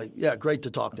Jolly. Yeah, great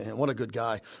to talk to him. What a good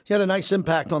guy. He had a nice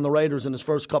impact on the Raiders in his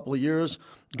first couple of years.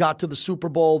 Got to the Super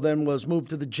Bowl, then was moved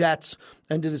to the Jets,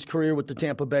 ended his career with the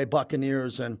Tampa Bay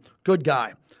Buccaneers, and good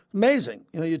guy. Amazing.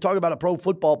 You talk about a pro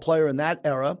football player in that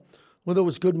era where there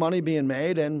was good money being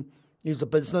made, and he's a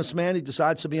businessman. He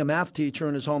decides to be a math teacher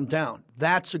in his hometown.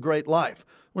 That's a great life.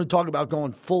 We're going to talk about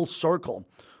going full circle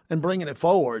and bringing it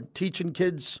forward, teaching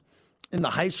kids in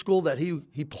the high school that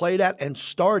he played at and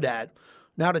starred at,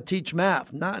 now to teach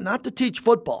math, not to teach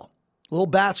football. A little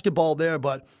basketball there,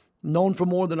 but known for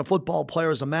more than a football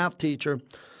player as a math teacher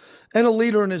and a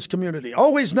leader in his community.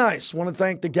 Always nice. Want to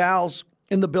thank the gals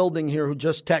in the building here who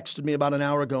just texted me about an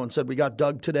hour ago and said, we got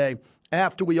Doug today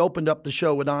after we opened up the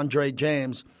show with Andre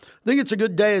James. I think it's a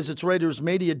good day as it's Raiders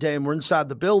Media Day and we're inside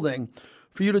the building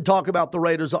for you to talk about the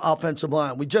Raiders' offensive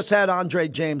line. We just had Andre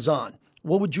James on.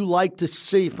 What would you like to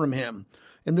see from him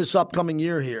in this upcoming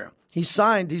year here? He's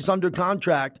signed. He's under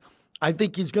contract. I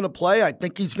think he's going to play. I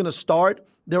think he's going to start.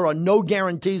 There are no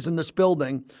guarantees in this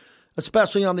building,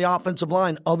 especially on the offensive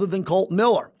line, other than Colt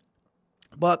Miller.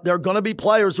 But there are going to be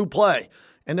players who play,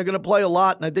 and they're going to play a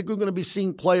lot, and I think we're going to be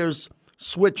seeing players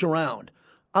switch around.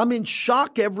 I'm in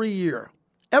shock every year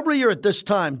at this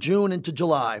time, June into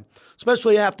July,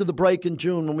 especially after the break in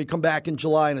June when we come back in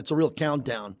July and it's a real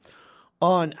countdown,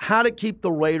 on how to keep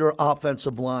the Raider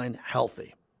offensive line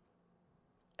healthy.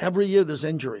 Every year there's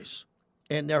injuries,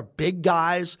 and they're big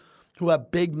guys who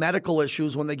have big medical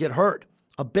issues when they get hurt.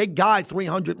 A big guy,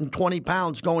 320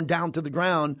 pounds, going down to the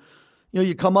ground,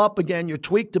 you come up again, you're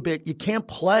tweaked a bit, you can't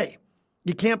play.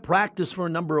 You can't practice for a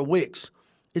number of weeks.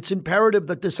 It's imperative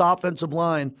that this offensive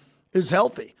line is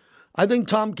healthy. I think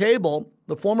Tom Cable,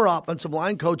 the former offensive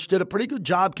line coach, did a pretty good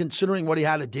job considering what he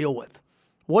had to deal with.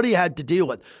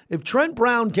 If Trent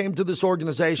Brown came to this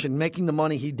organization making the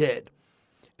money he did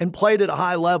and played at a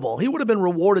high level, he would have been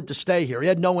rewarded to stay here. He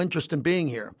had no interest in being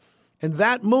here. And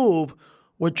that move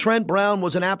where Trent Brown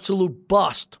was an absolute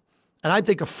bust, and I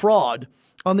think a fraud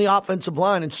on the offensive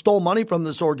line and stole money from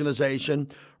this organization,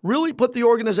 really put the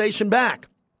organization back.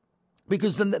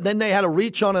 Because then they had to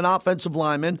reach on an offensive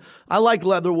lineman. I like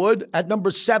Leatherwood. At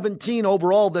number 17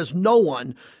 overall, there's no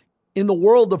one in the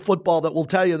world of football that will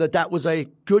tell you that that was a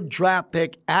good draft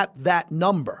pick at that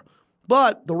number.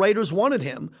 But the Raiders wanted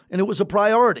him, and it was a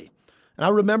priority. And I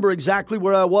remember exactly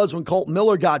where I was when Colt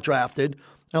Miller got drafted,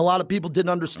 and a lot of people didn't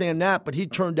understand that, but he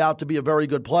turned out to be a very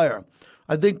good player.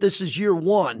 I think this is year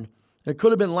one. It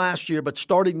could have been last year, but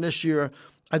starting this year,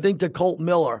 I think that Colt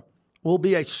Miller will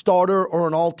be a starter or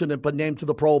an alternate, but named to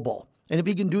the Pro Bowl. And if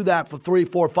he can do that for 3,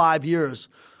 4, 5 years,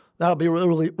 that'll be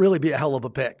really be a hell of a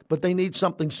pick. But they need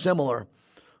something similar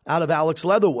out of Alex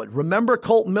Leatherwood. Remember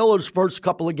Colt Miller's first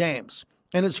couple of games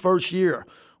in his first year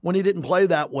when he didn't play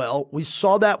that well. We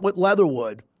saw that with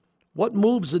Leatherwood. What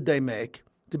moves did they make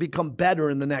to become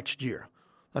better in the next year?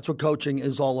 That's what coaching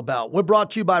is all about. We're brought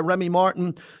to you by Remy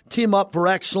Martin. Team up for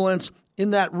excellence.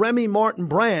 In that Remy Martin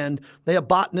brand, they have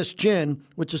Botanist Gin,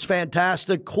 which is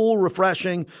fantastic, cool,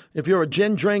 refreshing. If you're a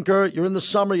gin drinker, you're in the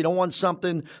summer, you don't want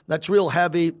something that's real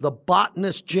heavy, the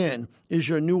Botanist Gin is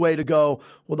your new way to go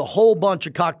with a whole bunch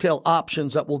of cocktail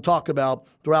options that we'll talk about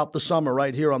throughout the summer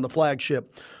right here on the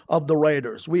flagship of the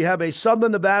Raiders. We have a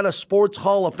Southern Nevada Sports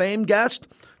Hall of Fame guest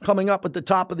coming up at the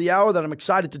top of the hour that I'm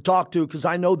excited to talk to because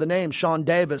I know the name, Sean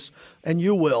Davis, and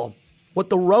you will. What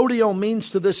the rodeo means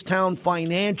to this town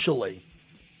financially.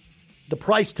 The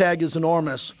price tag is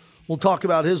enormous. We'll talk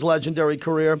about his legendary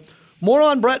career. More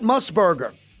on Brent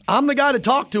Musburger. I'm the guy to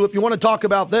talk to if you want to talk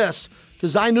about this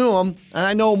because I knew him and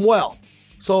I know him well.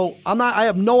 So I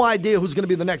have no idea who's going to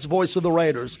be the next voice of the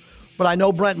Raiders, but I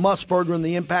know Brent Musburger and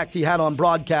the impact he had on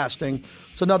broadcasting.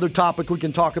 It's another topic we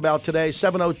can talk about today.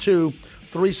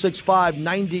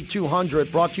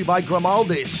 702-365-9200, brought to you by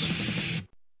Grimaldi's.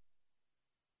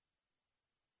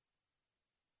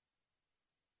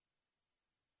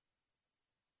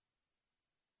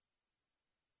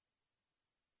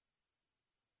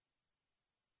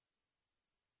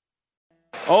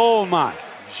 Oh, my.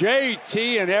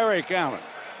 JT and Eric Allen.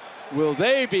 Will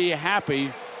they be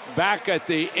happy back at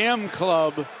the M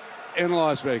Club in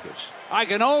Las Vegas? I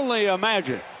can only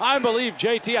imagine. I believe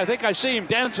JT, I think I see him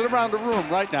dancing around the room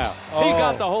right now. He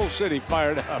got the whole city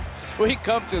fired up. We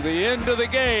come to the end of the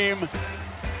game,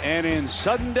 and in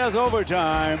sudden death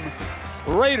overtime,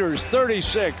 Raiders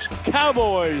 36,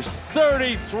 Cowboys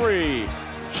 33.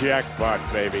 Jackpot,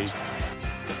 baby.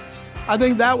 I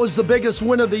think that was the biggest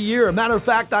win of the year. Matter of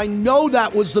fact, I know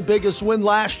that was the biggest win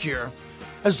last year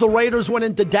as the Raiders went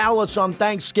into Dallas on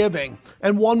Thanksgiving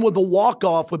and won with a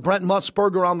walk-off with Brent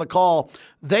Musburger on the call.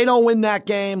 They don't win that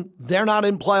game. They're not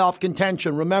in playoff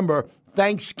contention. Remember,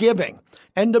 Thanksgiving,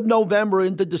 end of November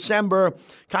into December,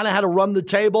 kind of had to run the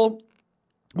table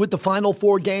with the final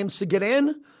 4 games to get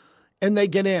in, and they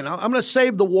get in. I'm going to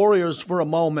save the Warriors for a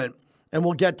moment, and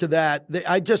we'll get to that.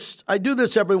 I do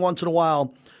this every once in a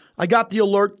while. I got the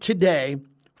alert today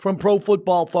from Pro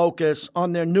Football Focus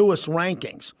on their newest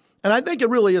rankings. And I think it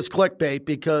really is clickbait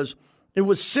because it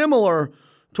was similar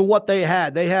to what they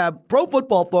had. They have Pro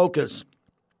Football Focus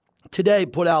today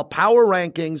put out power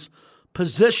rankings,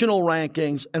 positional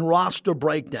rankings, and roster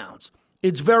breakdowns.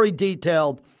 It's very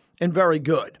detailed and very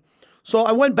good. So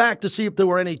I went back to see if there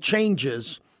were any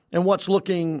changes and what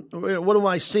am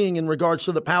I seeing in regards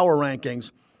to the power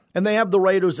rankings. And they have the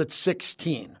Raiders at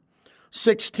 16.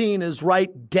 16 is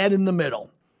right dead in the middle.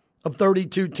 of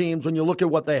 32 teams when you look at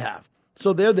what they have.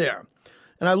 So they're there.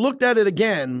 And I looked at it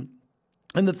again,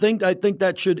 and the thing I think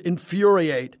that should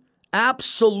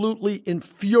absolutely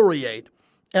infuriate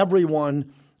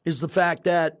everyone is the fact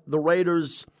that the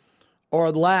Raiders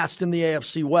are last in the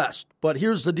AFC West. But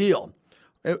here's the deal.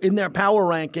 In their power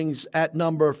rankings, at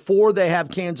number 4, they have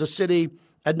Kansas City.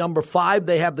 At number 5,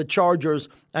 they have the Chargers.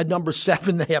 At number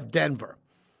 7, they have Denver.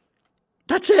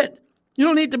 That's it. You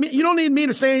don't need me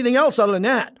to say anything else other than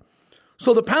that.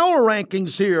 So the power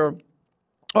rankings here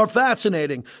are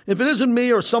fascinating. If it isn't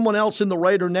me or someone else in the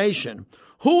Raider Nation,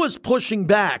 who is pushing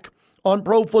back on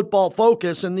Pro Football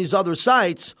Focus and these other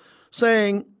sites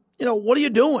saying, what are you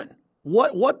doing?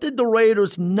 What did the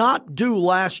Raiders not do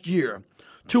last year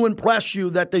to impress you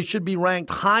that they should be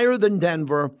ranked higher than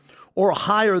Denver or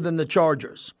higher than the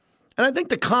Chargers? And I think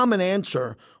the common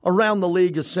answer around the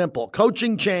league is simple.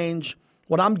 Coaching change.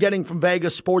 What I'm getting from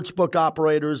Vegas sportsbook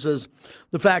operators is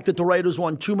the fact that the Raiders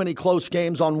won too many close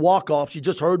games on walk-offs. You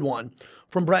just heard one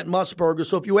from Brent Musburger.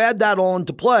 So if you add that all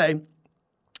into play,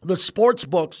 the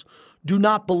sportsbooks do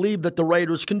not believe that the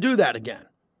Raiders can do that again,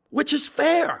 which is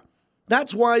fair.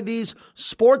 That's why these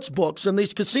sports books and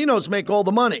these casinos make all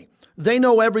the money. They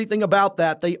know everything about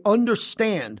that. They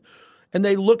understand, and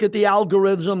they look at the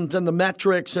algorithms and the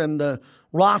metrics and the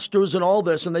rosters and all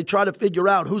this, and they try to figure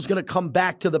out who's going to come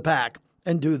back to the pack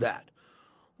and do that.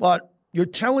 But you're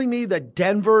telling me that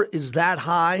Denver is that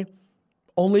high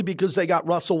only because they got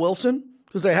Russell Wilson?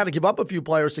 Because they had to give up a few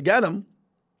players to get him.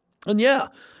 And yeah,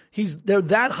 they're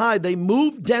that high. They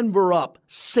moved Denver up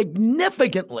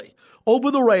significantly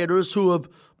over the Raiders, who have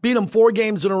beat them 4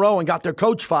 games in a row and got their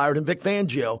coach fired in Vic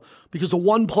Fangio because of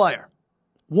one player,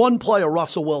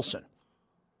 Russell Wilson.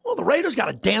 Well, the Raiders got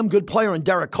a damn good player in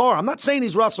Derek Carr. I'm not saying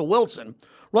he's Russell Wilson.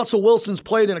 Russell Wilson's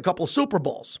played in a couple of Super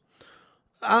Bowls.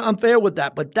 I'm fair with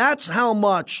that, but that's how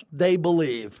much they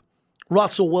believe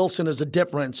Russell Wilson is a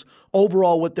difference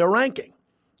overall with their ranking.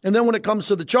 And then when it comes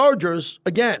to the Chargers,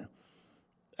 again,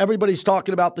 everybody's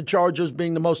talking about the Chargers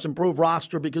being the most improved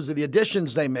roster because of the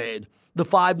additions they made, the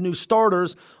 5 new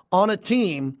starters on a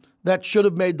team that should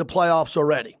have made the playoffs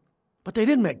already. But they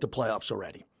didn't make the playoffs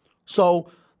already.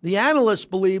 So the analysts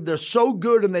believe they're so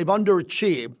good and they've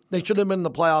underachieved, they should have been in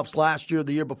the playoffs last year,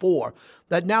 the year before,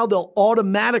 that now they'll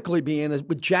automatically be in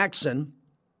with Jackson,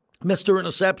 Mr.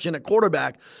 Interception at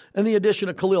quarterback, and the addition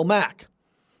of Khalil Mack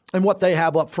and what they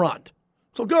have up front.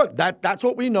 So good. That's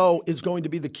what we know is going to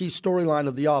be the key storyline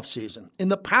of the offseason. In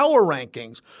the power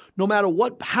rankings, no matter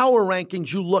what power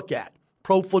rankings you look at,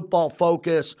 Pro Football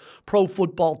Focus, Pro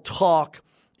Football Talk,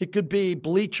 it could be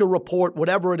Bleacher Report,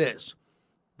 whatever it is,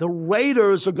 the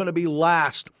Raiders are going to be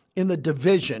last in the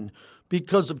division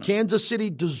because of Kansas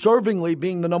City deservingly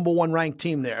being the number 1 ranked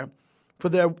team there for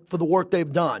the work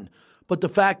they've done. But the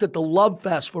fact that the love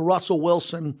fest for Russell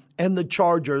Wilson and the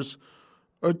Chargers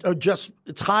are just,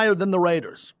 it's higher than the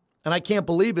Raiders. And I can't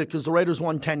believe it because the Raiders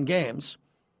won 10 games,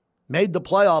 made the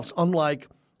playoffs unlike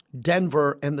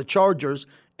Denver and the Chargers,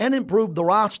 and improved the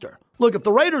roster. Look, if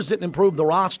the Raiders didn't improve the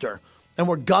roster and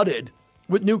were gutted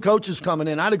with new coaches coming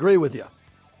in, I'd agree with you.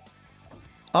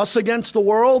 Us against the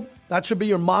world, that should be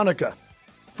your moniker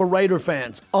for Raider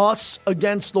fans. Us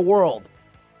against the world.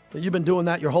 But you've been doing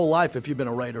that your whole life if you've been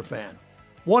a Raider fan.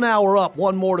 1 hour up,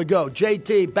 1 more to go.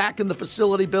 JT back in the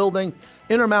facility building,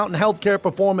 Intermountain Healthcare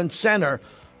Performance Center,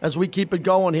 as we keep it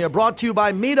going here. Brought to you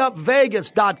by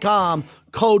MeetupVegas.com,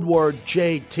 code word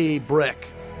JT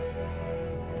Brick.